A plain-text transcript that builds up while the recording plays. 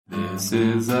This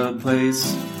is a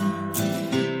place.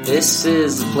 This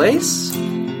is a place?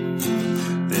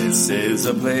 This is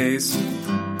a place.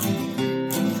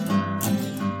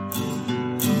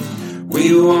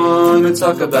 We want to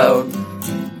talk about.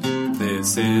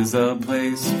 This is a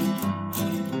place.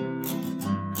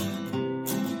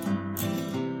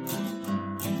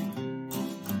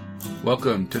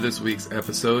 Welcome to this week's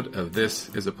episode of This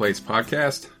is a Place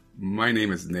podcast. My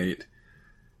name is Nate,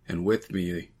 and with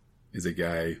me is a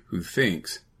guy who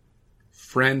thinks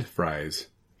friend fries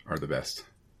are the best.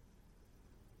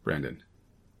 Brandon.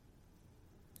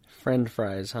 Friend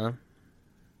fries, huh?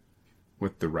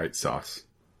 With the right sauce.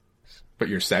 But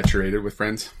you're saturated with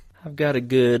friends? I've got a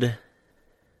good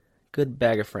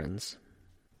bag of friends.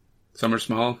 Some are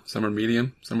small, some are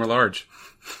medium, some are large.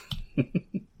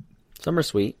 Some are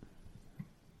sweet.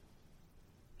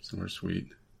 Some are sweet.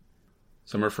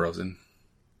 Some are frozen.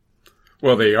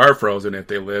 Well, they are frozen if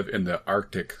they live in the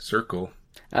Arctic Circle.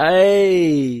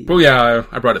 Hey! Oh yeah,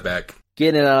 I brought it back.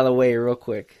 Getting it out of the way real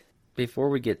quick. Before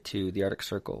we get to the Arctic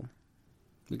Circle,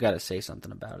 we gotta say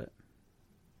something about it.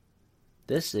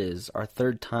 This is our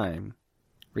third time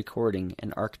recording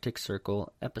an Arctic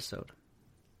Circle episode.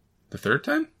 The third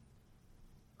time?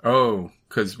 Oh,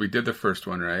 because we did the first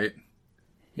one, right?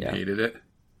 Yeah. You hated it?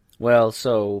 Well,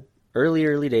 so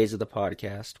early days of the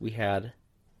podcast, we had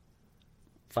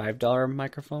 $5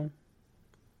 microphone,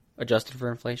 adjusted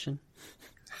for inflation.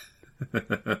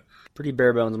 Pretty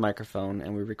bare bones microphone,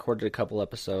 and we recorded a couple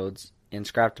episodes and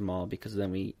scrapped them all because then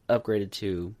we upgraded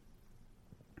to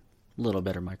little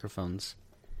better microphones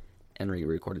and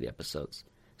re-recorded the episodes.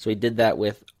 So we did that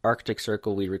with Arctic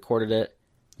Circle. We recorded it,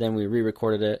 then we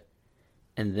re-recorded it,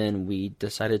 and then we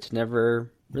decided to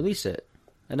never release it.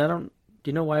 And do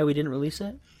you know why we didn't release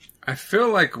it? I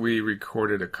feel like we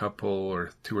recorded a couple or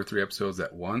 2 or 3 episodes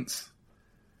at once,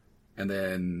 and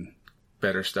then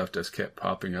better stuff just kept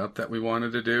popping up that we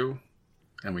wanted to do,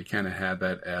 and we kind of had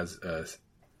that as a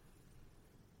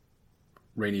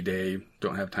rainy day,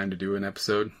 don't have time to do an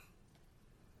episode.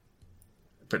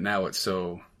 But now it's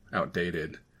so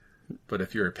outdated. But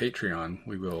if you're a Patreon,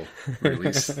 we will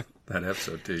release that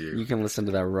episode to you. You can listen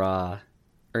to that raw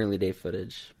early day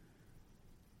footage.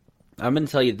 I'm going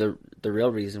to tell you the real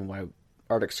reason why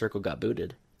Arctic Circle got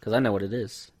booted, because I know what it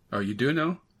is. Oh, you do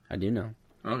know? I do know.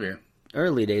 Okay.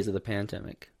 Early days of the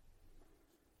pandemic.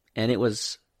 And it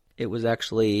was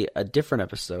actually a different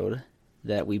episode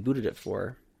that we booted it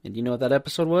for. And do you know what that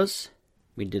episode was?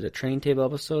 We did a training table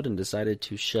episode and decided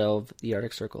to shelve the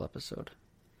Arctic Circle episode.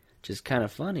 Which is kind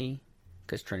of funny,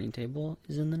 because training table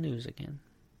is in the news again.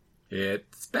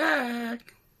 It's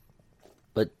back!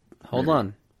 But hold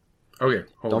on. Okay,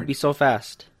 Don't be so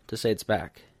fast to say it's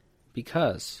back.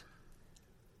 Because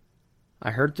I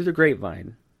heard through the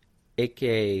grapevine,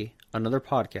 aka another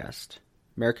podcast,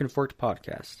 American Forked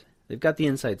Podcast, they've got the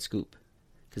inside scoop.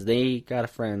 Because they got a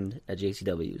friend at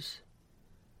JCW's.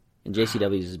 And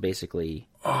JCW's is basically...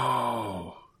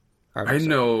 Oh. I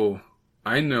know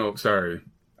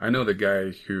the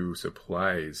guy who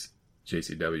supplies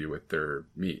JCW with their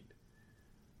meat.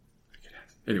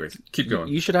 Anyways, keep going.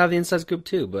 You should have the inside scoop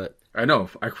too, but... I know.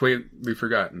 I completely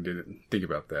forgot and didn't think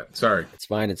about that. Sorry. It's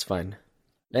fine.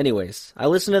 Anyways, I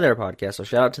listen to their podcast, so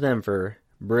shout out to them for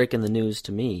breaking the news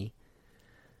to me.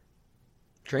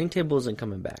 Train Table isn't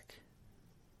coming back.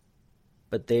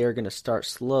 But they are going to start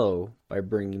slow by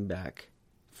bringing back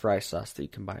fry sauce that you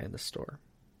can buy in the store.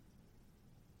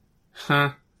 Huh?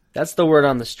 That's the word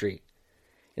on the street.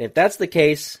 And if that's the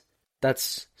case,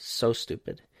 that's so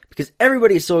stupid. Because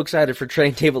everybody's so excited for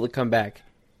Train Table to come back.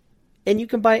 And you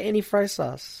can buy any fry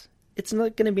sauce. It's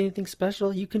not going to be anything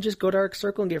special. You can just go to Arctic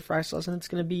Circle and get fry sauce, and it's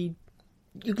going to be...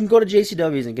 You can go to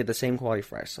JCW's and get the same quality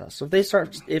fry sauce. So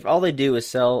if all they do is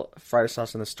sell fry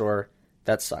sauce in the store,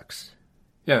 that sucks.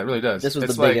 Yeah, it really does. This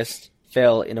was the biggest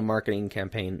fail in a marketing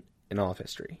campaign in all of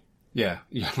history. Yeah,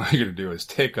 what you're going to do is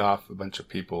take off a bunch of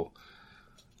people.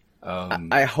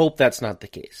 I hope that's not the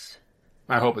case.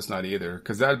 I hope it's not either,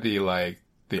 because that'd be like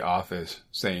The Office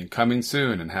saying coming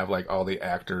soon and have like all the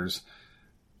actors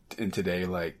in today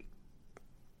like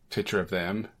picture of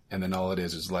them, and then all it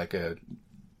is like a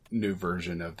new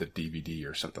version of the DVD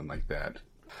or something like that.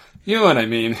 You know what I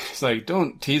mean? It's like,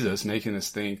 don't tease us making us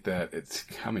think that it's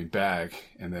coming back,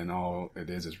 and then all it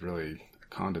is really a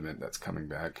condiment that's coming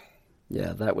back.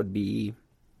 Yeah, that would be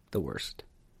the worst.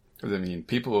 Because, I mean,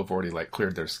 people have already like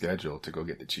cleared their schedule to go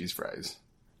get the cheese fries.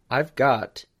 I've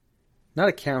got, not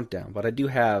a countdown, but I do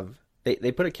have,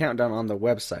 they put a countdown on the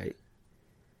website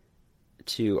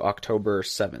to October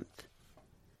 7th,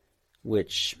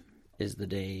 which is the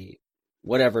day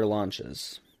whatever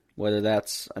launches. Whether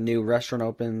that's a new restaurant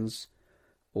opens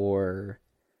or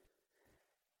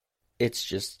it's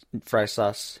just fry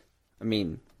sauce. I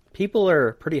mean, people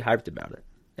are pretty hyped about it.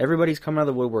 Everybody's come out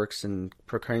of the woodworks and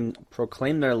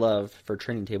proclaim their love for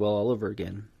Training Table all over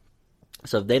again.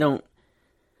 So if they don't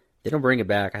bring it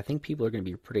back, I think people are going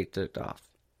to be pretty ticked off.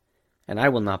 And I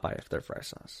will not buy it if they're fry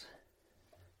sauce.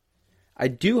 I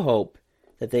do hope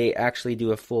that they actually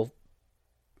do a full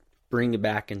bring it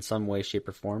back in some way, shape,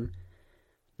 or form.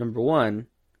 Number one,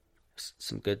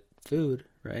 some good food,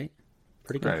 right?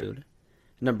 Pretty good food.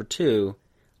 Number two,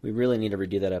 we really need to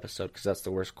redo that episode because that's the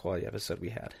worst quality episode we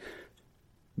had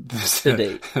to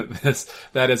date.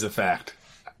 That is a fact.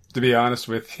 To be honest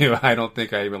with you, I don't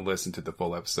think I even listened to the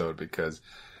full episode because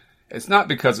it's not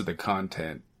because of the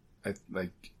content.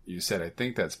 Like you said, I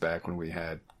think that's back when we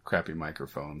had crappy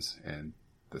microphones and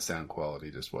the sound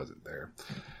quality just wasn't there.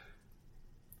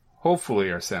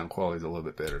 Hopefully our sound quality is a little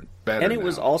bit better and it now.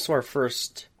 Was also our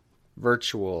first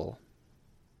virtual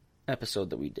episode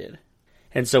that we did.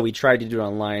 And so we tried to do it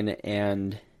online,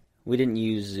 and we didn't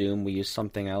use Zoom. We used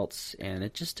something else, and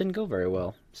it just didn't go very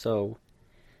well. So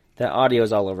that audio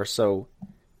is all over. So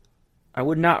I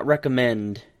would not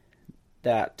recommend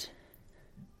that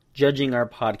judging our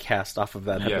podcast off of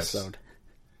that episode.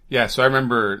 Yeah, so I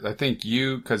remember, I think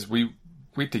you, because we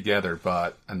together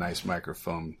bought a nice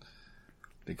microphone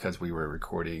because we were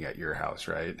recording at your house,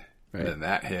 right? And then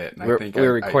that hit. And we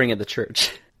were recording at the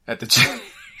church. At the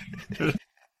church.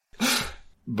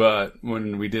 But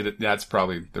when we did it, that's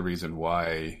probably the reason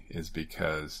why, is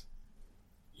because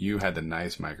you had the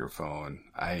nice microphone,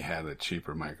 I had a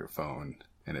cheaper microphone,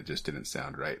 and it just didn't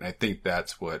sound right. And I think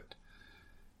that's what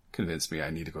convinced me I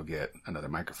need to go get another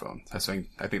microphone. I think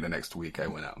the next week I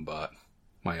went out and bought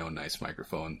my own nice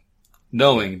microphone,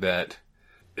 knowing that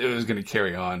it was going to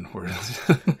carry on, whereas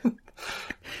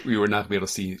we were not going to be able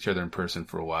to see each other in person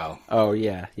for a while. Oh,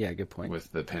 yeah, good point.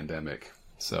 With the pandemic,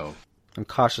 so... I'm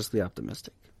cautiously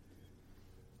optimistic.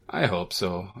 I hope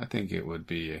so. I think it would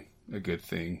be a good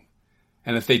thing.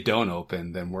 And if they don't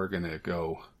open, then we're going to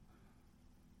go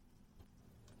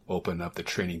open up the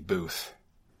training booth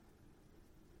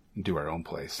and do our own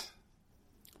place.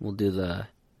 We'll do the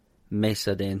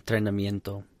mesa de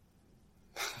entrenamiento.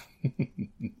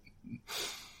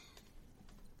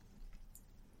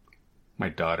 My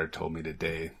daughter told me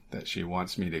today that she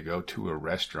wants me to go to a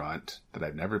restaurant that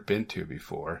I've never been to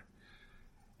before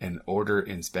and order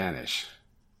in Spanish.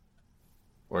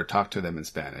 Or talk to them in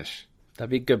Spanish.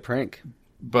 That'd be a good prank.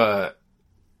 But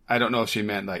I don't know if she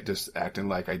meant like just acting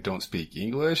like I don't speak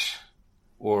English,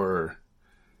 or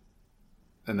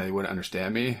and they wouldn't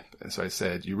understand me. And so I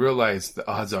said, you realize the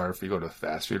odds are if you go to a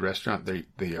fast food restaurant,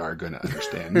 they are going to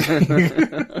understand me.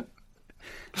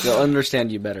 They'll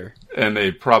understand you better. And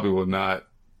they probably will not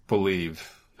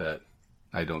believe that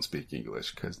I don't speak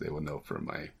English because they will know from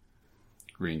my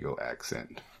gringo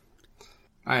accent.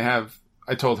 I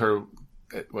told her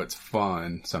what's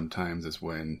fun sometimes is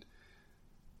when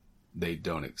they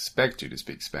don't expect you to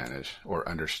speak Spanish or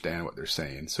understand what they're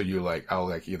saying. So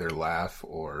I'll either laugh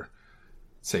or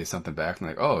say something back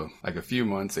and like a few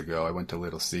months ago, I went to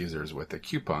Little Caesars with a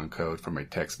coupon code for my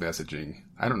text messaging.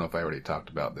 I don't know if I already talked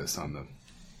about this on the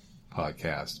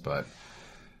podcast, but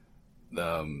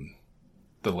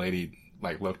the lady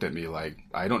looked at me like,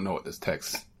 I don't know what this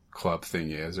text club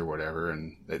thing is or whatever,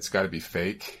 and it's got to be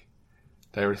fake.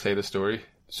 Did I ever say the story?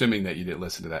 Assuming that you didn't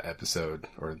listen to that episode,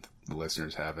 or the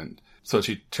listeners haven't. So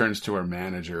she turns to her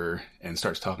manager and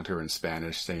starts talking to her in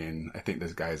Spanish, saying, I think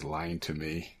this guy's lying to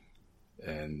me,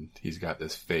 and he's got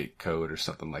this fake code or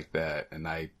something like that. And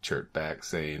I chirped back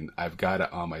saying, I've got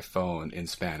it on my phone in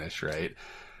Spanish, right?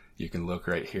 You can look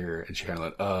right here. And she kind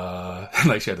of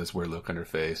like she had this weird look on her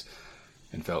face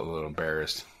and felt a little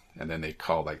embarrassed. And then they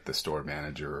called the store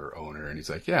manager or owner, and he's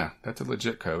like, yeah, that's a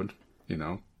legit code.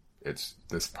 It's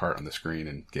this part on the screen,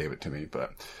 and gave it to me.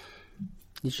 But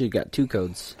you should have got 2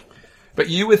 codes. But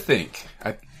you would think,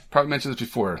 I probably mentioned this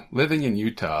before, living in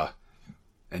Utah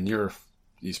and you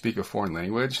speak a foreign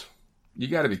language, you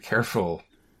got to be careful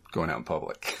going out in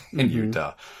public in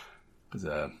Utah.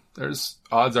 Because there's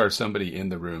odds are somebody in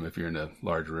the room, if you're in a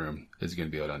large room, is going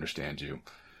to be able to understand you.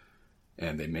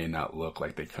 And they may not look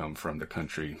like they come from the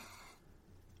country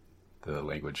the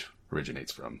language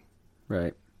originates from.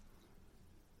 Right.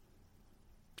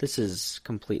 This is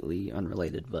completely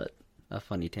unrelated, but a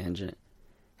funny tangent.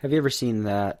 Have you ever seen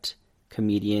that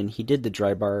comedian? He did the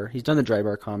dry bar. He's done the dry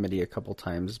bar comedy a couple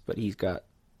times, but he's got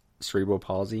cerebral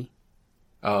palsy.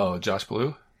 Oh, Josh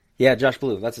Blue? Yeah, Josh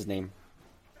Blue. That's his name.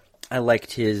 I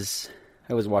was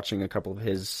watching a couple of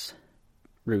his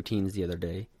routines the other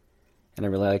day, and I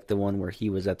really liked the one where he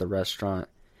was at the restaurant.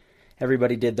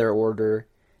 Everybody did their order,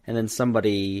 and then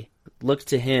somebody looked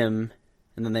to him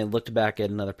And then they looked back at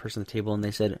another person at the table and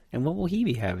they said, and what will he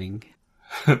be having?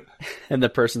 And the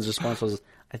person's response was,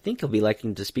 I think he'll be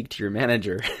liking to speak to your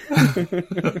manager.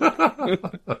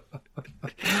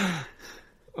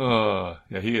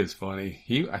 Yeah, he is funny.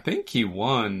 I think he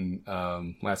won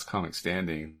Last Comic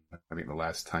Standing. I think the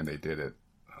last time they did it.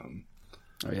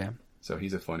 Oh yeah. So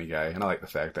he's a funny guy, and I like the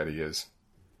fact that he is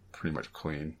pretty much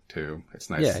clean too. It's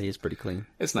nice. Yeah, he's pretty clean.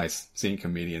 It's nice seeing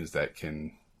comedians that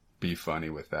can be funny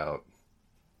without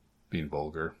being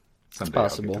vulgar. Someday I'll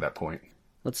get to that point.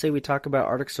 Let's say we talk about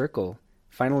Arctic Circle.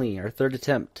 Finally, our third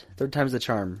attempt. Third time's the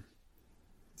charm.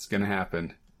 It's gonna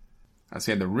happen. I was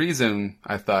saying the reason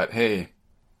I thought, hey,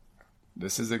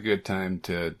 this is a good time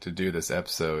to do this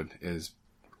episode is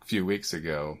a few weeks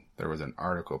ago there was an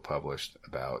article published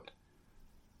about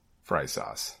fry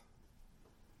sauce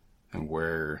and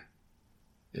where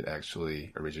it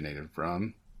actually originated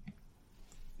from,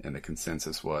 and the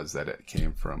consensus was that it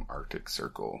came from Arctic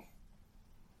Circle.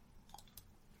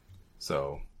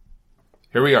 So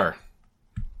here we are.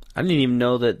 I didn't even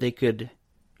know that they could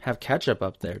have ketchup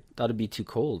up there. Thought it'd be too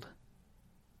cold.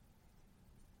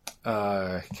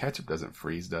 Ketchup doesn't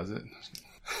freeze, does it?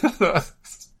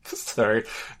 Sorry,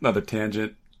 another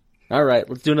tangent. All right,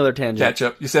 let's do another tangent.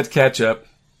 Ketchup. You said ketchup.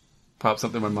 Popped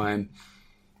something in my mind.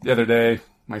 The other day,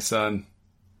 my son,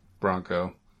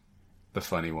 Bronco, the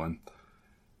funny one.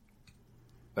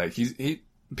 Like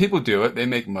people do it. They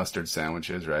make mustard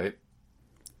sandwiches, right?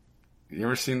 You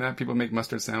ever seen that? People make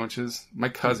mustard sandwiches? My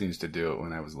cousin used to do it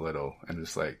when I was little, and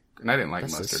and I didn't like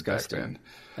mustard disgusting. Back then.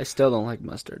 I still don't like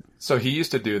mustard. So he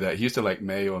used to do that. He used to like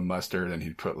mayo and mustard, and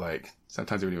he'd put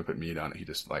sometimes he would even put meat on it. He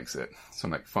just likes it. So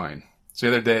I'm like, fine. So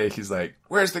the other day, he's like,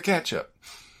 where's the ketchup?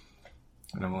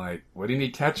 And I'm like, what do you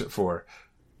need ketchup for?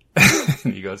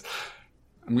 And he goes,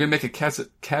 I'm going to make a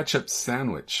ketchup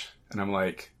sandwich. And I'm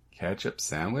like, ketchup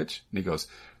sandwich? And he goes,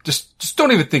 just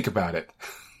don't even think about it.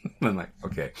 And I'm like,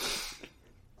 okay.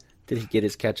 Did he get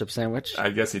his ketchup sandwich?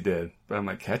 I guess he did. But I'm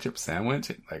like, ketchup sandwich?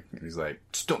 And he's like,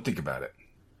 just don't think about it.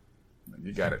 Like,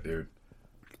 you got it, dude.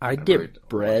 I'd get really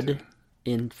bread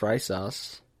in fry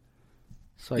sauce.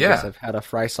 So I guess I've had a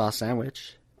fry sauce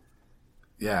sandwich.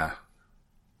 Yeah.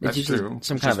 It's usually true.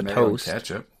 Some kind of a toast.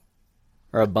 Ketchup.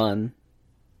 Or a bun.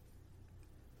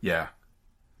 Yeah.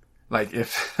 Like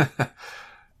if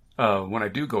when I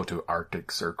do go to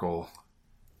Arctic Circle,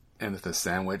 and if the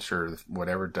sandwich or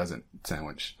whatever doesn't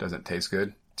taste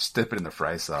good, just dip it in the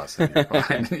fry sauce and you're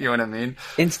fine. You know what I mean?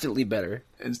 Instantly better.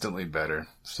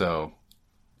 So,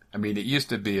 I mean, it used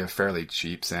to be a fairly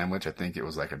cheap sandwich. I think it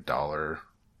was like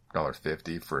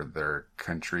 $1.50 for their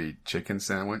country chicken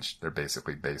sandwich. They're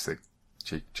basically basic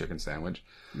chicken sandwich.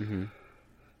 Mm-hmm.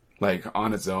 Like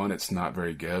on its own, it's not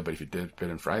very good, but if you dip it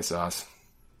in fry sauce,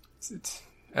 it's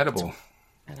edible.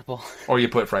 Edible. Or you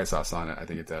put fry sauce on it. I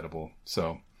think it's edible.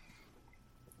 So.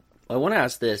 I want to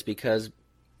ask this because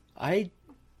I'm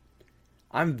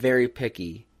very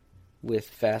picky with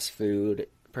fast food,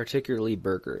 particularly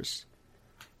burgers.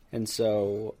 And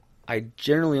so I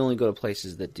generally only go to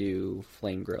places that do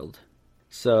flame grilled.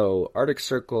 So Arctic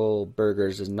Circle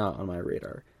burgers is not on my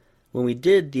radar. When we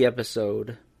did the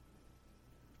episode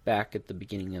back at the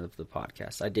beginning of the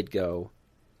podcast, I did go,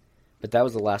 but that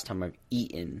was the last time I've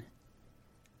eaten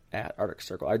at Arctic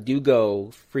Circle. I do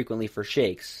go frequently for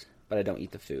shakes, but I don't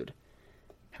eat the food.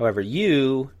 However,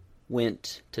 you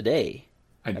went today,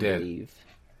 I believe,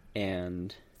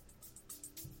 and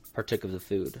partook of the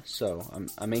food. So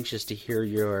I'm anxious to hear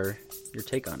your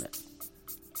take on it.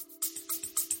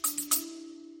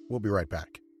 We'll be right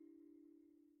back.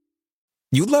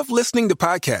 You love listening to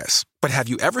podcasts, but have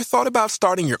you ever thought about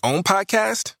starting your own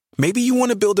podcast? Maybe you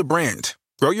want to build a brand,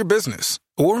 grow your business,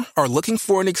 or are looking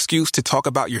for an excuse to talk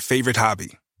about your favorite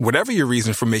hobby. Whatever your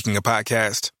reason for making a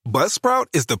podcast, Buzzsprout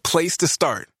is the place to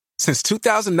start. Since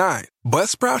 2009,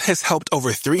 Buzzsprout has helped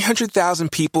over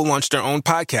 300,000 people launch their own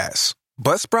podcasts.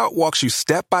 Buzzsprout walks you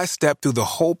step by step through the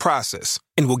whole process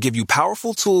and will give you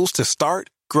powerful tools to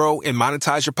start, grow, and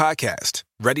monetize your podcast.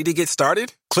 Ready to get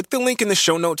started? Click the link in the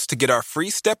show notes to get our free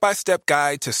step-by-step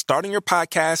guide to starting your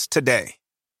podcast today.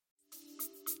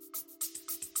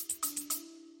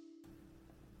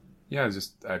 Yeah,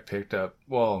 I picked up,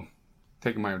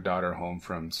 taking my daughter home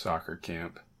from soccer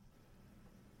camp,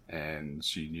 and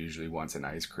she usually wants an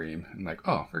ice cream. I'm like,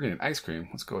 oh, we're getting ice cream.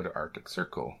 Let's go to Arctic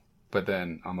Circle. But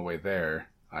then on the way there,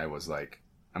 I was like,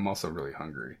 I'm also really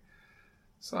hungry,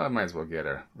 so I might as well get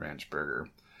a ranch burger.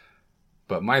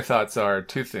 But my thoughts are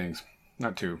two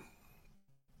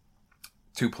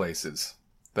places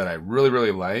that I really,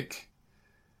 really like,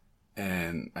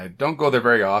 and I don't go there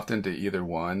very often to either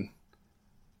one.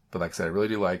 But like I said, I really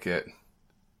do like it.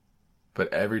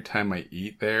 but every time I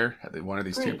eat there at one of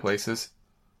these two Great. places,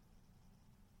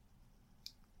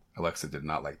 Alexa did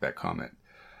not like that comment.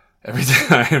 Every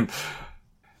time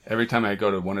I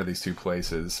go to one of these two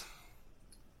places,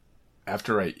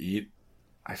 after I eat,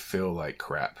 I feel like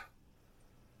crap.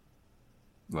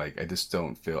 Like, I just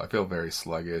don't feel, I feel very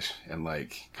sluggish, and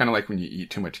like, kind of like when you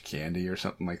eat too much candy or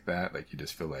something like that, like you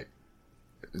just feel like,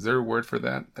 is there a word for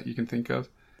that you can think of?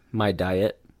 My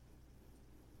diet.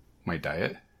 My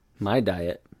diet? My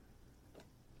diet.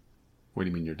 What do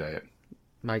you mean your diet?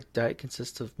 My diet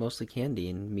consists of mostly candy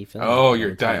and me feeling. Oh, like your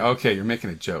all the time. diet. Okay, you're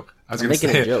making a joke. I was I'm going to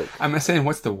making say a joke. I'm not saying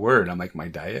what's the word. I'm like, my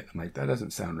diet? I'm like, that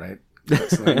doesn't sound right.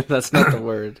 That's like, That's not the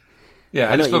word. yeah,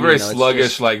 I I know just what feel you very mean, though. It's sluggish,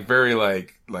 just- like very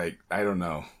like I don't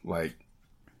know, like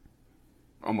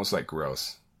almost like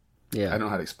gross. Yeah. I don't know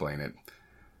how to explain it.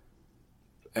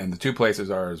 And the two places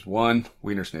are is one,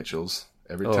 Wiener Schnitzel's.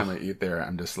 Every time I eat there,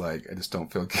 I'm just like, I just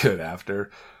don't feel good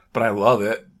after, but I love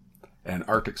it. And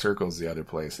Arctic Circle's the other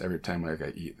place. Every time like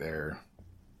I eat there,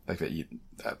 like I eat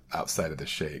outside of the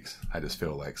shakes, I just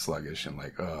feel like sluggish and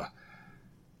like,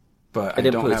 But I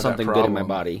didn't don't put have something that good in my problem.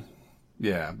 body.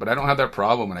 Yeah, but I don't have that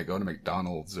problem when I go to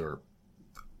McDonald's or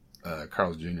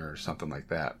Carl's Jr. or something like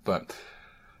that. But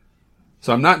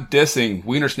so I'm not dissing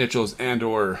Wiener Schnitzel's and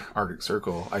or Arctic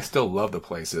Circle. I still love the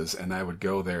places, and I would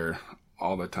go there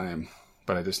all the time.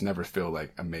 But I just never feel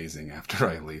like amazing after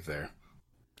I leave there.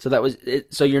 So that was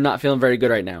it. So you're not feeling very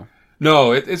good right now.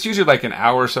 No, it's usually like an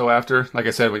hour or so after. Like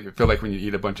I said, when you feel like when you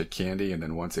eat a bunch of candy, and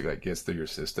then once it like gets through your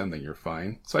system, then you're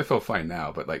fine. So I feel fine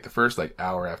now. But like the first like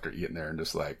hour after eating there, and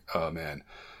just like, oh man,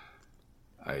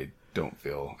 I don't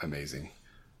feel amazing.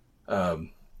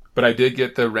 But I did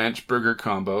get the ranch burger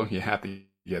combo. You have to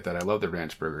get that. I love the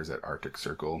ranch burgers at Arctic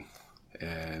Circle,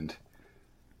 and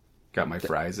got my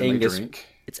fries and Angus- my drink.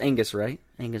 It's Angus, right?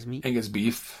 Angus meat? Angus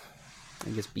beef.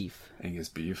 Angus beef. Angus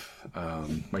beef.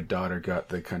 My daughter got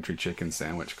the country chicken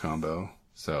sandwich combo,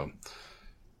 so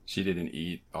she didn't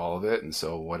eat all of it. And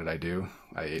so what did I do?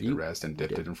 I ate the rest and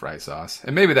dipped it in fry sauce.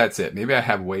 And maybe that's it. Maybe I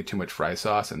have way too much fry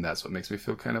sauce, and that's what makes me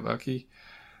feel kind of ucky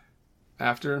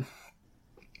after.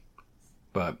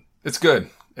 But it's good.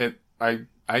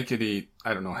 I could eat,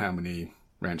 I don't know how many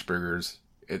ranch burgers.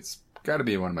 It's got to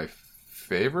be one of my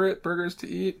favorite burgers to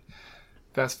eat,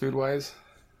 fast food wise.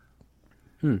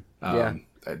 Yeah.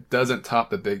 It doesn't top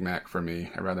the Big Mac for me.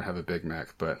 I'd rather have a Big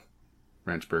Mac, but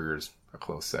ranch burgers a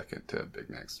close second to Big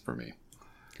Macs for me.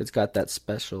 It's got that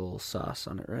special sauce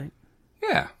on it, right?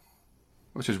 Yeah,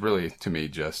 which is really to me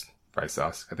just fry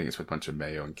sauce. I think it's with a bunch of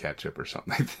mayo and ketchup or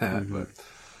something like that. But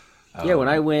Yeah, when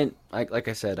I went, like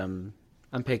I said, I'm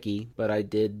picky, but I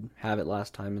did have it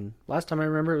last time, and last time I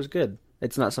remember it was good.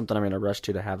 It's not something I'm in a rush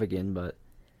to have again, but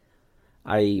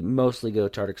I mostly go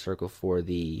to Arctic Circle for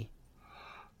the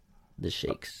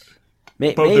shakes.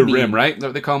 above the rim, right?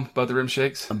 What they call them, above the rim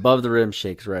shakes. Above the rim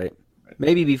shakes, right?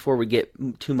 Maybe before we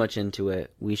get too much into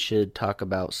it, we should talk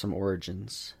about some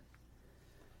origins.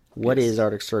 What is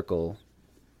Arctic Circle?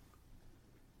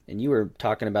 And you were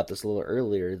talking about this a little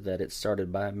earlier, that it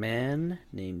started by a man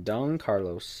named Don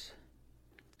Carlos.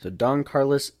 So Don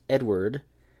Carlos Edward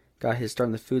got his start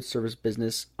in the food service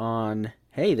business on,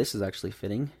 hey, this is actually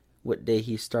fitting. What day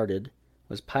he started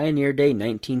was Pioneer Day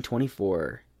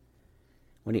 1924,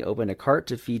 when he opened a cart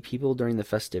to feed people during the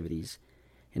festivities.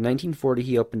 In 1940,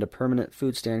 he opened a permanent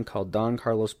food stand called Don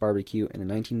Carlos Barbecue, and in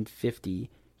 1950,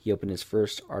 he opened his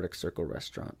first Arctic Circle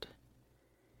restaurant.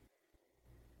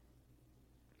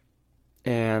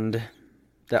 And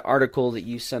the article that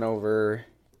you sent over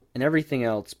and everything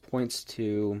else points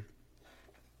to,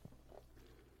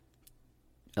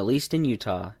 at least in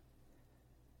Utah,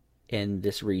 in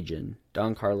this region,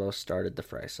 Don Carlos started the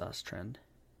fry sauce trend.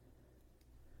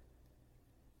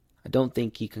 I don't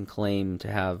think he can claim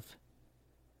to have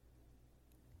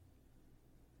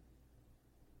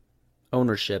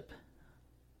ownership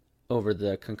over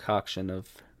the concoction of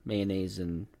mayonnaise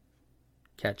and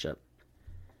ketchup,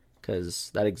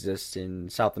 because that exists in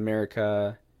South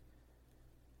America,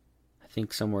 I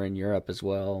think somewhere in Europe as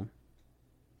well,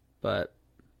 but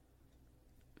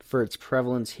for its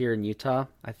prevalence here in Utah,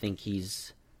 I think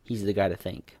he's the guy to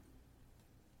thank.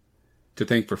 To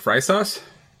thank for fry sauce?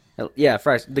 Yeah,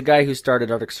 fries. The guy who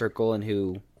started Arctic Circle and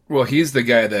who... Well, he's the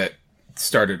guy that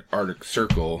started Arctic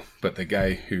Circle, but the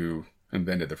guy who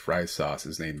invented the fry sauce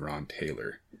is named Ron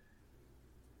Taylor.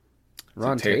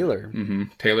 Ron Taylor. Mm-hmm.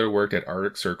 Taylor worked at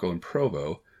Arctic Circle in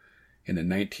Provo in the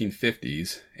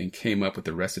 1950s and came up with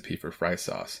the recipe for fry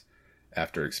sauce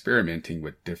after experimenting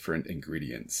with different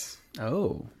ingredients.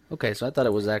 Oh, okay. So I thought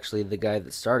it was actually the guy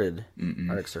that started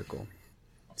Arctic Circle.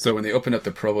 So when they opened up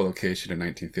the Provo location in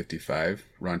 1955,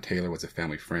 Ron Taylor was a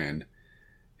family friend,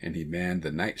 and he manned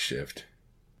the night shift.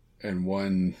 And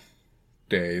one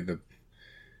day,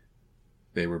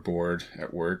 they were bored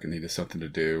at work and needed something to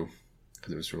do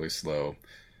because it was really slow.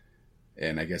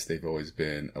 And I guess they've always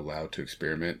been allowed to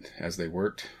experiment as they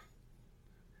worked.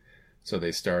 So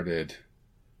they started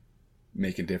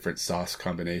making different sauce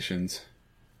combinations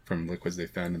from liquids they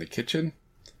found in the kitchen.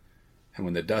 And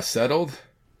when the dust settled,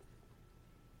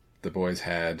 the boys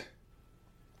had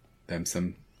them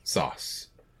some sauce.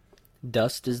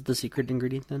 Dust is the secret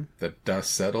ingredient then? The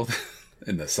dust settled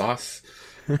in the sauce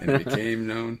and it became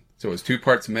known. So it was 2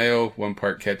 parts mayo, 1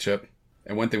 part ketchup.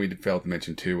 And one thing we failed to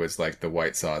mention too was like the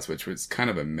white sauce, which was kind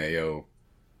of a mayo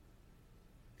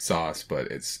sauce, but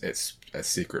it's a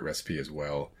secret recipe as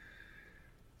well.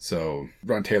 So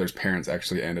Ron Taylor's parents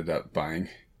actually ended up buying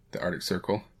the Arctic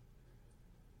Circle.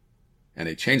 And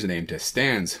they changed the name to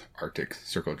Stan's Arctic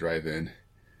Circle Drive-In.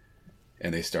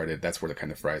 And that's where the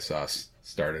kind of fry sauce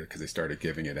started, because they started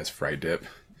giving it as fry dip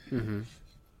to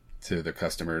the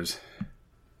customers.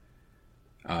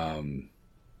 And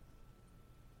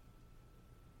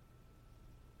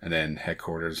then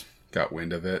headquarters got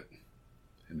wind of it,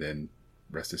 and then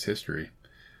rest is history.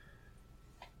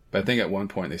 But I think at one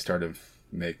point they started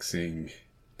mixing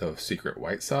the secret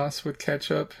white sauce with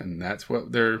ketchup, and that's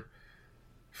what their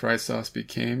fry sauce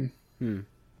became.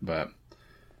 But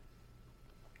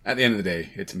at the end of the day,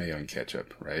 it's mayo and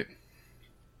ketchup, right?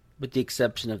 With the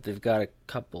exception of they've got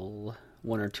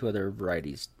one or two other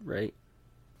varieties, right?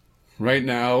 Right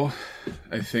now,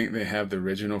 I think they have the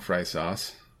original fry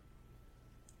sauce.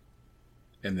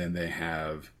 And then they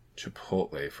have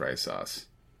Chipotle fry sauce.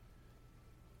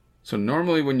 So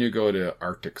normally when you go to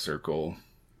Arctic Circle,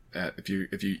 if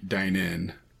you dine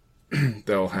in,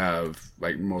 they'll have,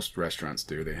 like most restaurants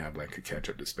do, they have like a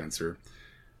ketchup dispenser.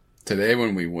 Today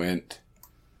when we went,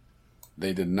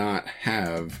 they did not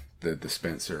have the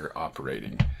dispenser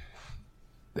operating.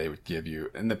 They would give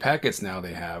you, and the packets now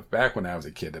they have, back when I was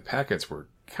a kid, the packets were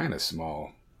kind of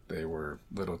small. They were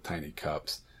little tiny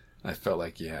cups. I felt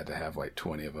like you had to have like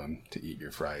 20 of them to eat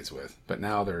your fries with. But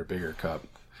now they're a bigger cup.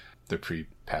 They're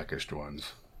pre-packaged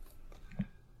ones.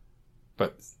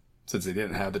 But since they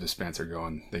didn't have the dispenser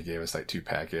going, they gave us like 2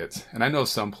 packets. And I know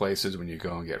some places when you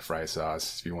go and get fry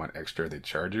sauce, if you want extra, they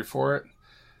charge you for it.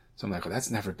 So I'm like, well,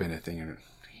 that's never been a thing in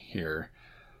here.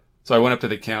 So I went up to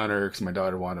the counter because my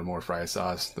daughter wanted more fry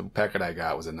sauce. The packet I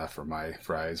got was enough for my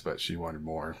fries, but she wanted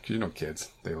more. Because you know kids,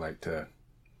 they like to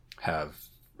have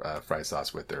fry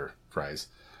sauce with their fries.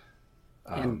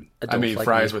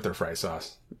 Fries with their fry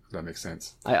sauce. Does that make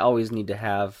sense? I always need to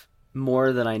have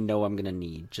more than I know I'm going to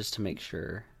need just to make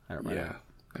sure I don't run out.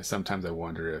 Sometimes I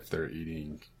wonder if they're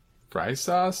eating fry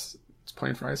sauce, it's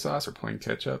plain fry sauce, or plain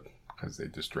ketchup, because they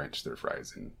just drench their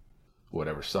fries in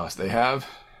whatever sauce they have.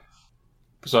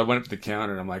 So I went up to the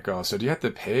counter and I'm like, oh, so do you have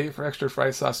to pay for extra fry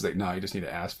sauce? He's like, no, you just need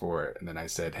to ask for it. And then I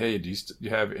said, hey, do you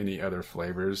have any other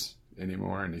flavors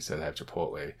anymore? And he said, I have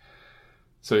Chipotle.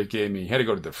 So he had to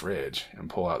go to the fridge and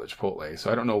pull out the Chipotle.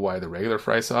 So I don't know why the regular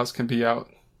fry sauce can be out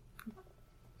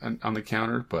on the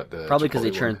counter, but probably because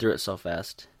they churned through it so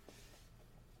fast.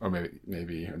 Or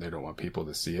maybe they don't want people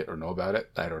to see it or know about it.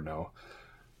 I don't know.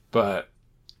 But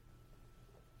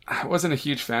I wasn't a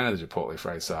huge fan of the Chipotle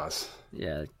fry sauce.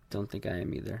 Yeah, don't think I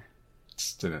am either.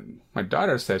 Just didn't. My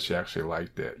daughter said she actually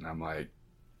liked it, and I'm like,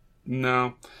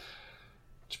 no.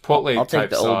 Chipotle I'll type take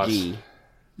the sauce. OG.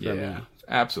 Yeah,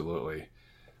 absolutely.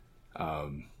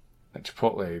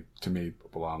 Chipotle to me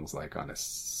belongs like on a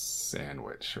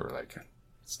sandwich or like a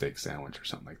steak sandwich or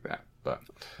something like that. But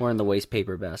or in the waste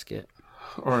paper basket.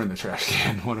 Or in the trash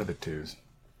can, one of the twos.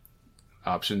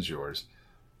 Option's yours.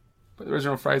 But the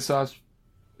original fried sauce,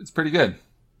 it's pretty good.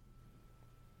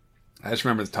 I just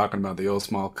remember talking about the old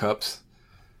small cups.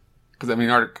 Because, I mean,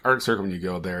 Arctic Circle, when you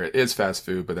go there, it is fast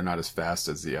food, but they're not as fast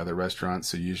as the other restaurants,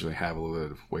 so you usually have a little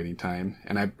bit of waiting time.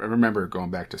 And I remember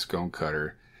going back to Scone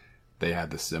Cutter, they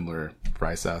had the similar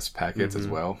fry sauce packets as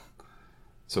well.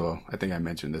 So I think I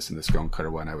mentioned this in the Scone Cutter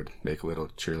one. I would make little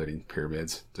cheerleading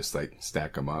pyramids, just like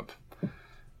stack them up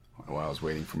while I was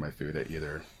waiting for my food at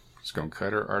either Scone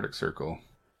Cutter or Arctic Circle.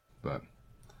 But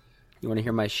you want to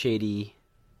hear my shady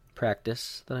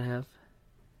practice that I have?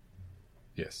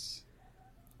 Yes.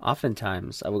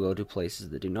 Oftentimes, I will go to places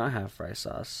that do not have fry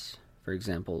sauce. For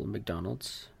example,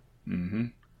 McDonald's. Mm-hmm.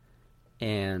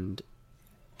 And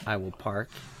I will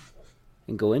park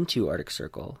and go into Arctic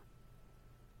Circle.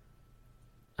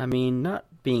 I mean, not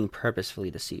being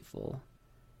purposefully deceitful,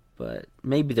 but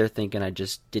maybe they're thinking I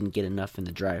just didn't get enough in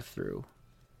the drive-thru.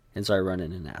 And so I run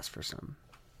in and ask for some.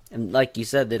 And like you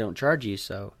said, they don't charge you,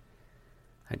 so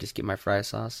I just get my fry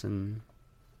sauce and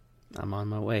I'm on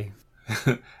my way.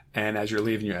 And as you're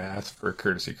leaving, you ask for a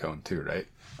courtesy cone too, right?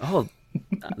 Oh,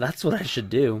 that's what I should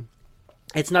do.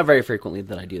 It's not very frequently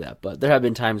that I do that, but there have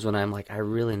been times when I'm like, I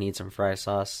really need some fry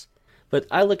sauce. But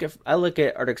I look at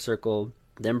Arctic Circle,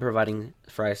 them providing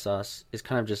fry sauce is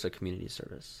kind of just a community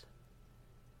service.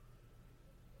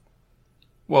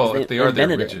 Well, They if they are the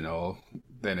invented it. original,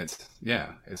 then it's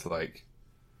like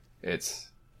it's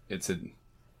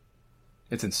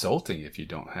insulting if you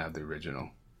don't have the original.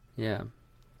 Yeah.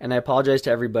 And I apologize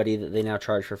to everybody that they now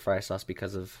charge for fry sauce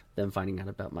because of them finding out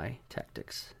about my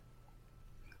tactics.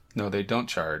 No, they don't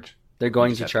charge. They're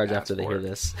going just to have to charge ask after they for hear it.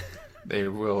 this They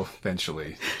will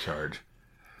eventually charge.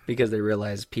 because they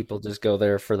realize people just go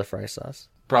there for the fry sauce.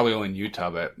 Probably only in Utah,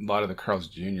 but a lot of the Carl's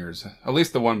Juniors, at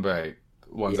least the ones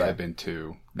Yeah. I've been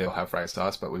to, they'll have fried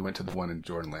sauce. But we went to the one in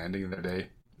Jordan Landing the other day,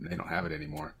 and they don't have it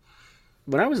anymore.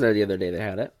 When I was there the other day, they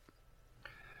had it.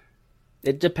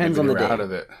 It depends Maybe on the they were day. out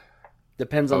of it.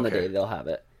 Depends on the Okay. day they'll have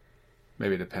it.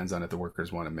 Maybe it depends on if the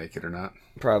workers want to make it or not.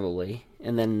 Probably.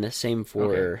 And then the same for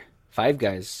Okay. Five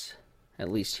Guys, at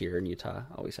least here in Utah,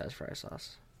 always has fry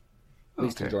sauce. At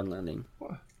least in Okay. Jordan Landing,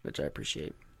 Well, which I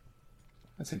appreciate.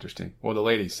 that's interesting. Well, the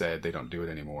lady said they don't do it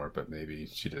anymore, but maybe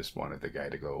she just wanted the guy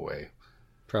to go away.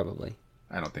 Probably.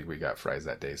 I don't think we got fries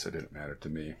that day, so it didn't matter to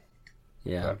me.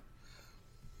 Yeah.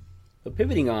 But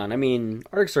pivoting on, I mean,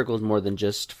 Arctic Circle is more than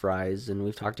just fries, and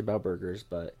we've talked about burgers,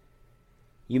 but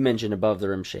you mentioned above the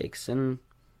rim shakes, and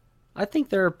I think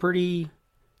they're a pretty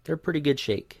good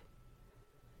shake.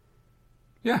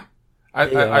 Yeah. I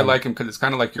Yeah. like them because it's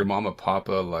kind of like your mama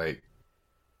papa, like,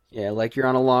 Yeah, like you're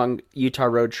on a long Utah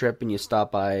road trip and you stop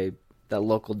by that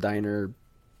local diner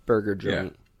burger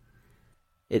joint.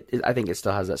 I think it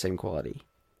still has that same quality.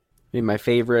 I mean, my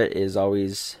favorite is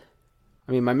always,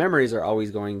 I mean, my memories are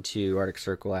always going to Arctic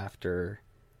Circle after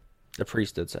the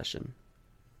priesthood session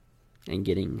and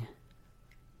getting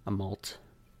a malt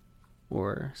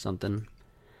or something.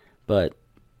 But,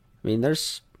 I mean,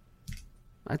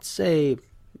 I'd say at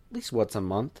least once a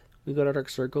month we go to Arctic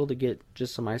Circle to get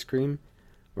just some ice cream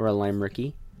or a lime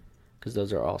Ricky, because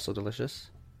those are also delicious.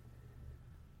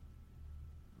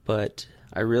 But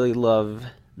I really love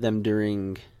them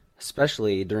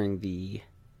especially during the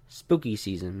spooky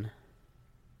season,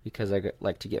 because I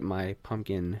like to get my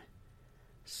pumpkin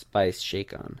spice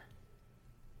shake on.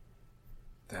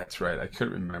 that's right. I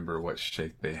couldn't remember what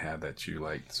shake they had that you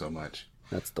liked so much.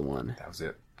 That's the one. That was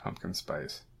it. Pumpkin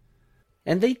spice.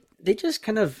 And they just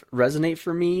kind of resonate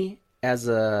for me as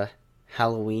a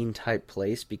Halloween type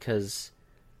place, because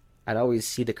I'd always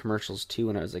see the commercials too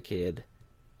when I was a kid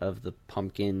of the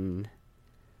pumpkin,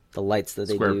 the lights that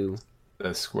they Square- do.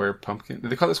 The square pumpkin.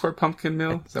 Did they call it square pumpkin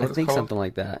mill? Is that I what it's think called? something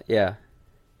like that. Yeah.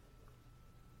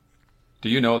 Do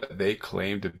you know that they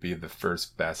claim to be the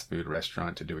first fast food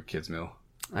restaurant to do a kids meal?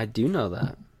 I do know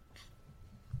that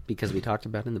because we talked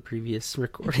about it in the previous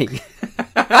recording.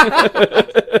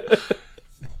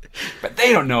 But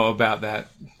they don't know about that.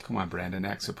 Come on, Brandon,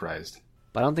 act surprised.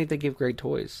 But I don't think they give great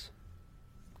toys,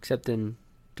 except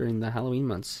during the Halloween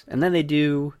months. And then they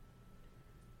do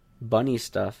bunny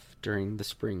stuff during the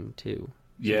spring too.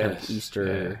 Some kind of Yes,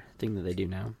 Easter thing that they do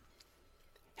now.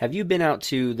 Have you been out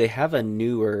to? They have a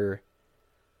newer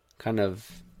kind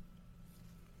of,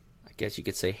 I guess you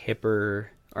could say, hipper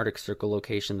Arctic Circle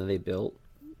location that they built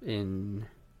in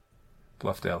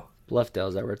Bluffdale. Bluffdale.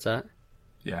 Is that where it's at?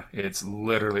 Yeah, it's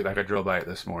literally, like I drove by it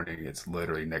this morning, it's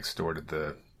literally next door to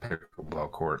the pickleball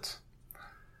courts.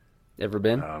 Ever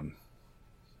been?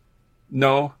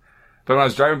 No, but when I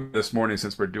was driving this morning,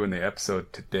 since we're doing the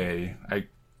episode today, I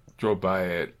drove by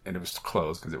it and it was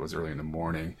closed because it was early in the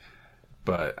morning.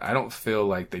 But I don't feel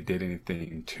like they did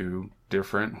anything too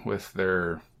different with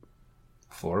their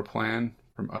floor plan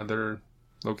from other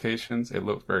locations. It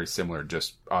looked very similar,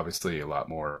 just obviously a lot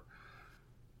more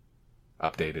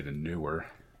updated and newer.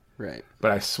 Right. But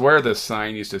I swear the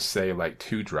sign used to say like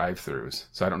 2 drive-throughs.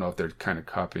 So I don't know if they're kind of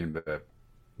copying the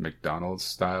McDonald's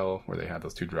style where they had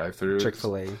those 2 drive-throughs.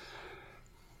 Chick-fil-A.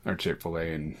 Or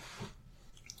Chick-fil-A and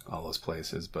all those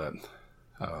places. But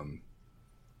it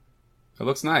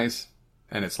looks nice.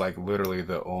 And it's like literally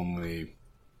the only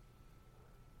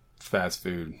fast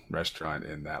food restaurant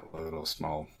in that little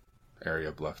small area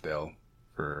of Bluffdale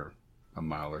for a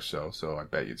mile or so. So I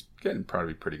bet it's getting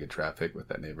probably pretty good traffic with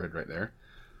that neighborhood right there.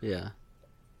 Yeah.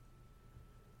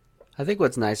 I think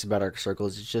what's nice about Arctic Circle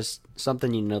is it's just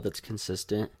something you know that's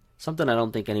consistent. Something I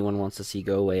don't think anyone wants to see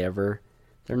go away ever.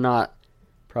 They're not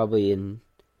probably an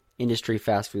industry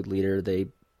fast food leader.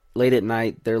 Late at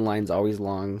night, their line's always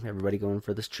long. Everybody going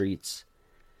for the streets.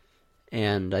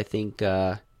 And I think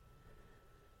I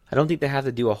don't think they have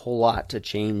to do a whole lot to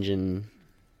change and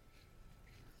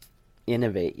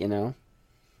innovate, you know?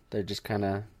 They're just kind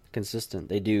of consistent.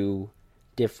 They do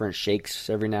different shakes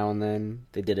every now and then.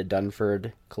 They did a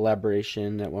Dunford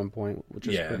collaboration at one point, which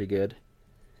was pretty good.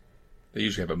 They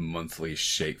usually have a monthly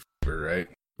shake flavor, right?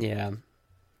 Yeah.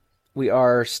 We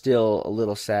are still a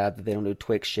little sad that they don't do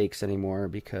Twix shakes anymore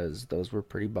because those were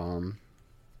pretty bomb.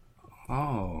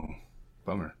 Oh,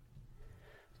 bummer.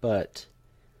 But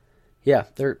yeah,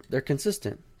 they're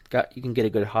consistent. You can get a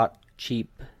good hot,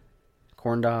 cheap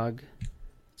corn dog.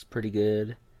 It's pretty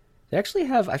good. They actually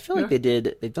have, I feel like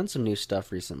they've done some new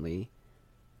stuff recently.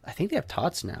 I think they have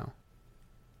tots now.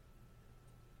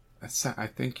 I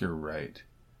think you're right.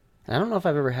 I don't know if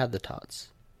I've ever had the tots.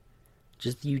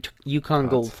 Just Yukon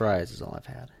Gold fries is all I've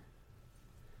had.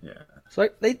 Yeah. So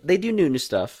they do new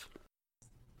stuff.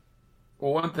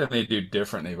 Well, one thing they do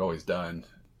different they've always done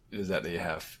is that they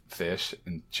have fish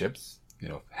and chips, you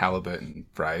know, halibut and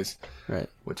fries, Right.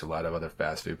 which a lot of other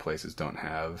fast food places don't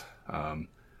have.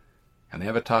 And they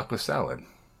have a taco salad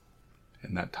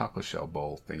in that taco shell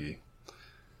bowl thingy.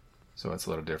 So it's a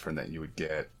little different than you would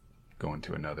get going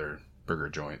to another burger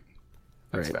joint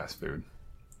that's fast food.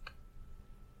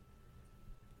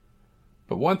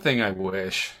 But one thing I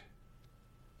wish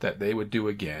that they would do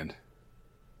again.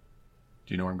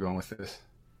 Do you know where I'm going with this?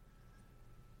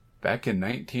 Back in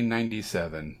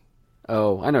 1997,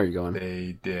 Oh, I know where you're going.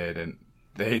 they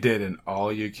did an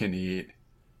all-you-can-eat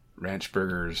ranch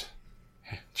burgers,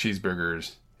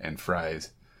 cheeseburgers, and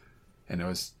fries, and it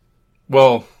was,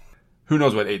 well, who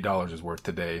knows what $8 is worth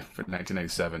today for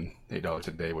 1997? $8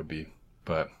 a day would be,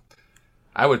 but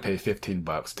I would pay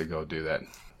 $15 to go do that.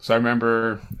 So I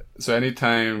remember,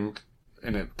 anytime,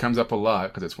 and it comes up a lot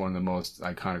because it's one of the most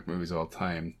iconic movies of all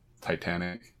time,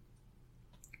 Titanic.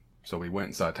 So we went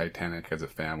and saw Titanic as a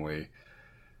family.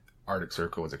 Arctic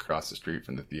Circle was across the street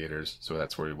from the theaters, so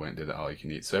that's where we went and did the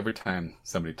all-you-can-eat. So every time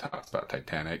somebody talks about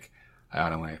Titanic, I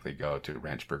automatically go to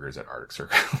Ranch Burgers at Arctic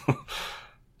Circle.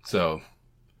 So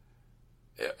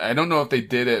I don't know if they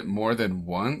did it more than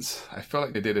once. I feel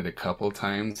like they did it a couple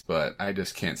times, but I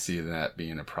just can't see that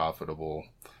being a profitable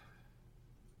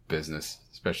business,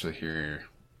 especially here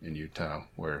in Utah,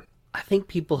 where I think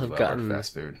people have we love our gotten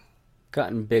fast food.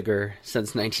 bigger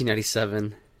since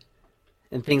 1997,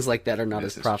 and things like that are not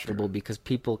This as is profitable true. because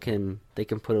people can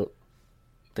put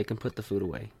the food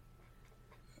away.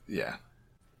 Yeah,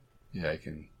 I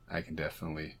can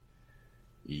definitely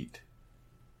eat.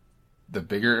 The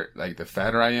bigger, like the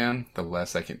fatter I am, the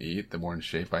less I can eat. The more in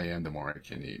shape I am, the more I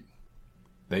can eat.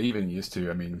 They even used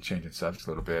to, changing subjects a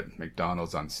little bit,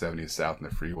 McDonald's on 70th South in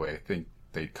the freeway, I think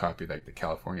they copied like the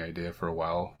California idea for a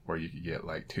while, where you could get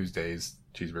like Tuesdays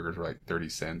cheeseburgers were like 30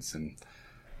 cents and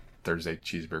Thursday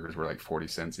cheeseburgers were like 40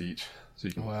 cents each. So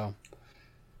you can, Wow.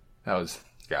 that was,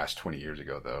 20 years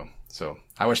ago though. So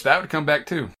I wish that would come back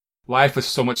too. Life was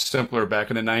so much simpler back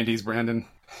in the 90s, Brandon.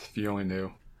 If you only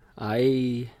knew.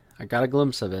 I got a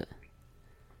glimpse of it.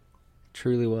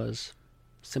 Truly was.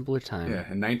 Simpler time.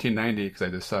 Yeah, in 1990, because I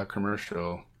just saw a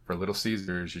commercial for Little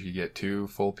Caesars, you could get 2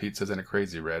 full pizzas and a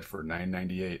Crazy Red for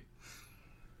 $9.98.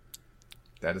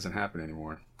 That doesn't happen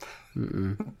anymore.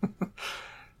 Mm-mm.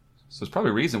 So it's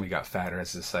probably a reason we got fatter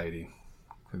as a society,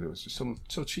 because it was just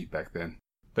so cheap back then.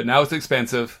 But now it's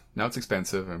expensive.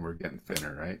 And we're getting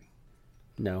thinner, right?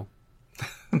 No.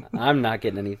 I'm not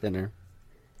getting any thinner.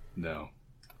 No.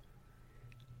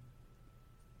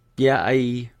 Yeah,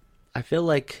 I feel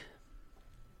like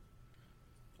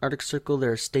Arctic Circle,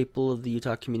 they're a staple of the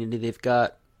Utah community. They've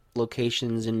got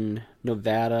locations in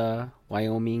Nevada,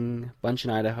 Wyoming, bunch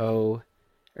in Idaho,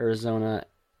 Arizona,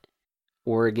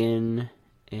 Oregon,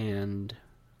 and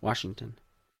Washington.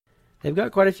 They've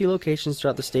got quite a few locations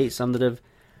throughout the state, some that have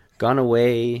gone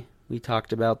away. We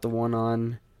talked about the one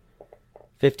on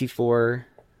 54.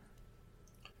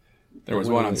 There was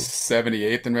one on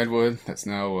 78th in Redwood. That's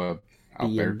now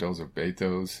Alberto's or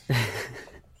Beto's.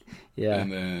 Yeah.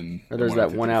 And then Or there's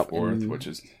that one out in which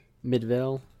is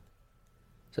Midvale.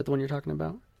 Is that the one you're talking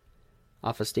about?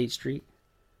 Off of State Street?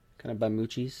 Kind of by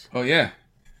Moochie's? Oh yeah.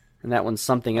 And that one's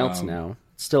something else now.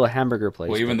 It's still a hamburger place.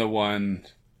 Well, even the one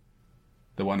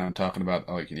I'm talking about,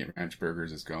 all you can eat ranch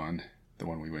burgers, is gone. The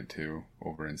one we went to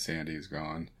over in Sandy is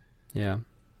gone. Yeah.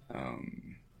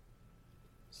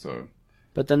 So.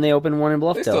 But then they opened one in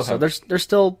still Bluffdale, so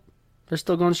have- they're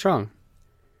still going strong.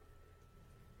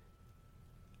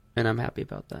 And I'm happy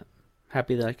about that.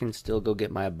 Happy that I can still go get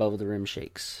my above the rim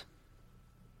shakes.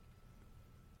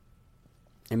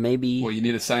 And maybe Well, you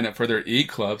need to sign up for their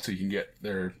e-club so you can get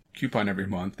their coupon every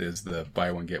month. Is the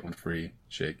buy one get one free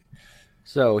shake.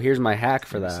 so here's my hack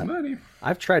for Some that. money.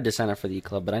 I've tried to sign up for the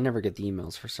e-club, but I never get the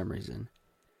emails for some reason.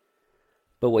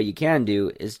 But what you can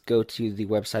do is go to the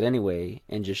website anyway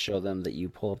and just show them that you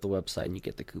pull up the website and you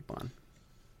get the coupon.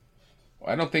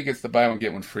 I don't think it's the buy one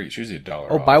get one free. It's usually $1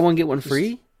 Oh, off. buy one get one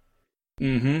free?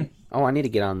 Mm-hmm. Oh, I need to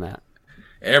get on that.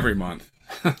 Every month.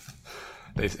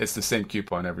 It's the same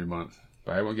coupon every month.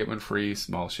 Buy one get one free,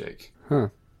 small shake. Huh.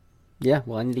 Yeah,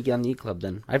 well, I need to get on the Eat Club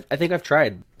then. I think I've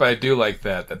tried. But I do like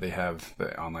that they have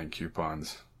the online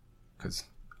coupons. Because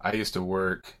I used to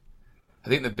work, I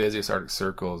think the busiest Arctic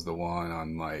Circle is the one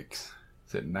on like,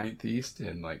 is it 9th East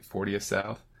and like 40th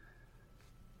South?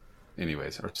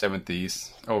 Anyways, or 7th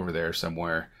East, over there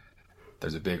somewhere.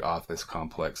 There's a big office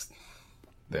complex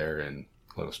there and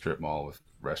a little strip mall with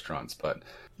restaurants. But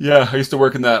yeah, I used to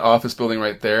work in that office building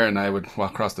right there, and I would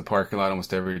walk across the parking lot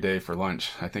almost every day for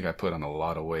lunch. I think I put on a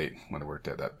lot of weight when I worked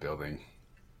at that building.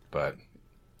 But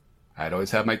I'd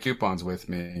always have my coupons with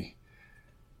me.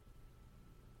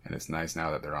 And it's nice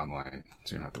now that they're online,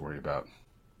 so you don't have to worry about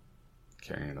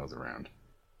carrying those around.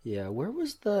 Yeah,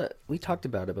 we talked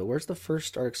about it, but where's the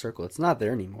first Arctic Circle? It's not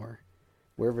there anymore.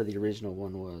 Wherever the original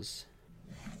one was.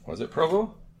 Was it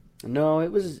Provo? No,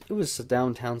 it was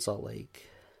downtown Salt Lake.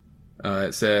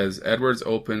 It says Edwards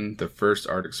opened the first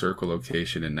Arctic Circle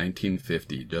location in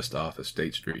 1950, just off of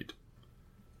State Street.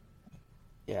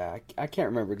 Yeah, I can't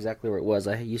remember exactly where it was.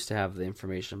 I used to have the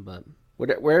information, but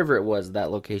wherever it was,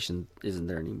 that location isn't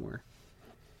there anymore.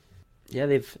 Yeah,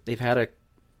 they've had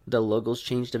the logos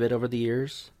changed a bit over the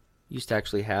years. Used to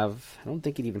actually have, I don't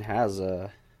think it even has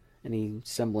any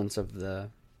semblance of or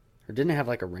didn't it have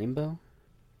like a rainbow?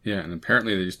 Yeah, and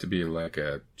apparently there used to be like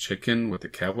a chicken with a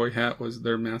cowboy hat was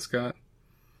their mascot.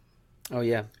 Oh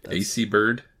yeah, AC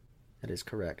Bird. That is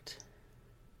correct.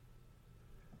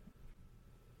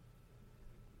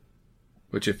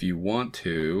 Which if you want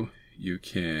to, you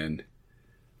can...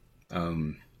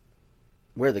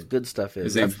 where the good stuff is.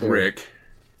 His name's Rick.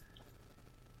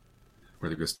 Where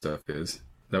the good stuff is. Is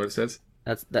that what it says?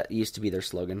 That used to be their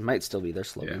slogan. Might still be their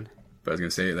slogan. Yeah. But I was going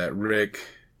to say that Rick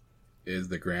is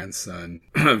the grandson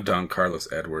of Don Carlos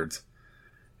Edwards.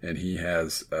 And he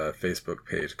has a Facebook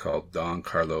page called Don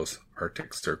Carlos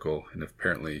Arctic Circle. And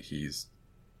apparently he's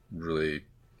really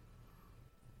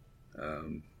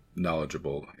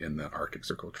knowledgeable in the Arctic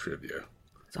Circle trivia.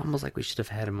 It's almost like we should have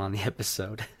had him on the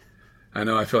episode. I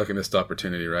know, I feel like a missed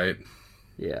opportunity, right?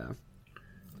 Yeah.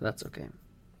 That's okay.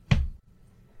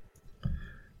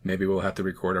 Maybe we'll have to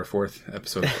record our 4th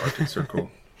episode of Arctic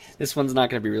Circle. This one's not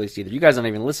going to be released either. You guys aren't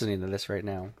even listening to this right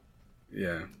now.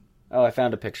 Yeah. Oh, I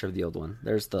found a picture of the old one.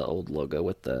 There's the old logo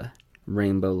with the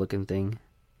rainbow-looking thing.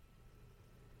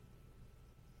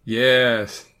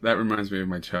 Yes, that reminds me of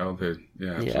my childhood.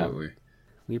 Yeah, absolutely. Yeah.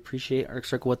 We appreciate Arctic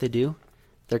Circle, what they do.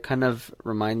 They're kind of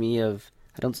remind me of...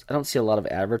 I don't see a lot of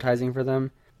advertising for them.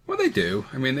 Well, they do.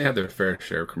 I mean, they have their fair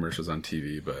share of commercials on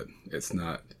TV, but it's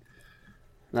not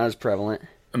as prevalent.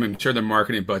 I mean, sure, their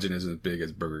marketing budget isn't as big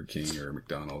as Burger King or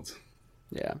McDonald's.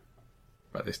 Yeah,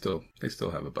 but they still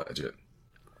have a budget.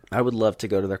 I would love to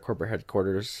go to their corporate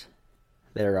headquarters.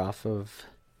 They're off of,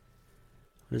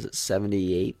 what is it,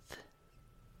 78th?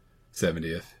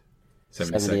 70th.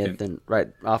 70th and right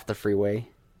off the freeway.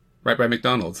 Right by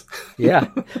McDonald's. Yeah.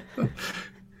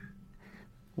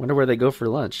 Wonder where they go for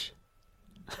lunch.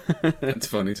 That's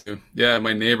funny, too. Yeah,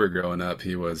 my neighbor growing up,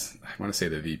 he was, I want to say,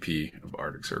 the VP of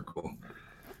Arctic Circle.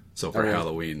 So for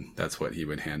Halloween, that's what he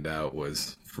would hand out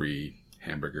was free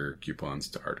hamburger coupons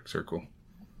to Arctic Circle.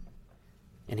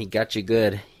 And he got you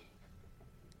good.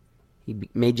 He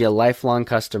made you a lifelong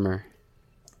customer.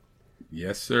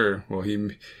 Yes, sir. Well,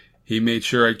 he made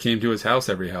sure I came to his house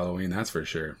every Halloween, that's for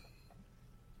sure.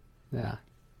 Yeah.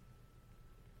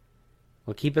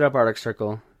 Well, keep it up, Arctic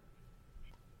Circle.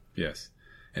 Yes.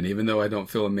 And even though I don't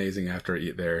feel amazing after I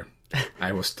eat there,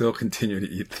 I will still continue to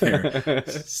eat there.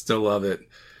 Still love it.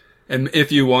 And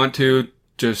if you want to,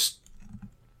 just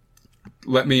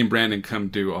let me and Brandon come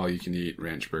do all you can eat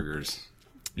ranch burgers.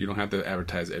 You don't have to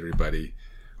advertise everybody.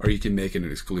 Or you can make an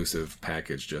exclusive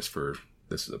package just for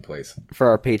this is a place. For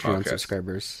our Patreon podcast.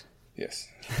 Subscribers. Yes.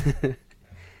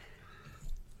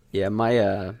 Yeah,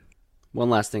 my one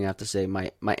last thing I have to say,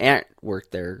 my aunt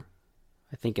worked there,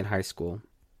 I think in high school.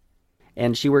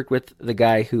 And she worked with the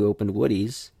guy who opened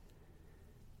Woody's.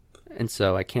 And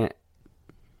so I can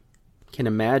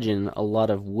imagine a lot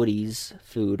of Woody's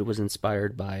food was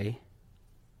inspired by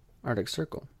Arctic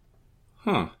Circle.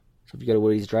 Huh. So if you go to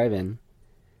Woody's Drive-In,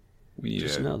 We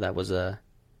just know that was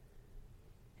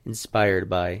inspired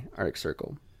by Arctic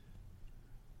Circle.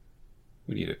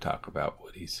 We need to talk about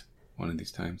Woody's one of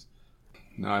these times.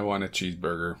 No, I want a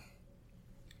cheeseburger.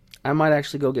 I might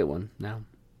actually go get one now.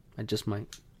 I just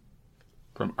might.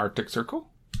 From Arctic Circle?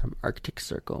 From Arctic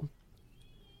Circle.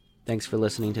 Thanks for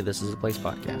listening to This Is a Place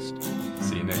podcast.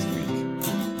 See you next week.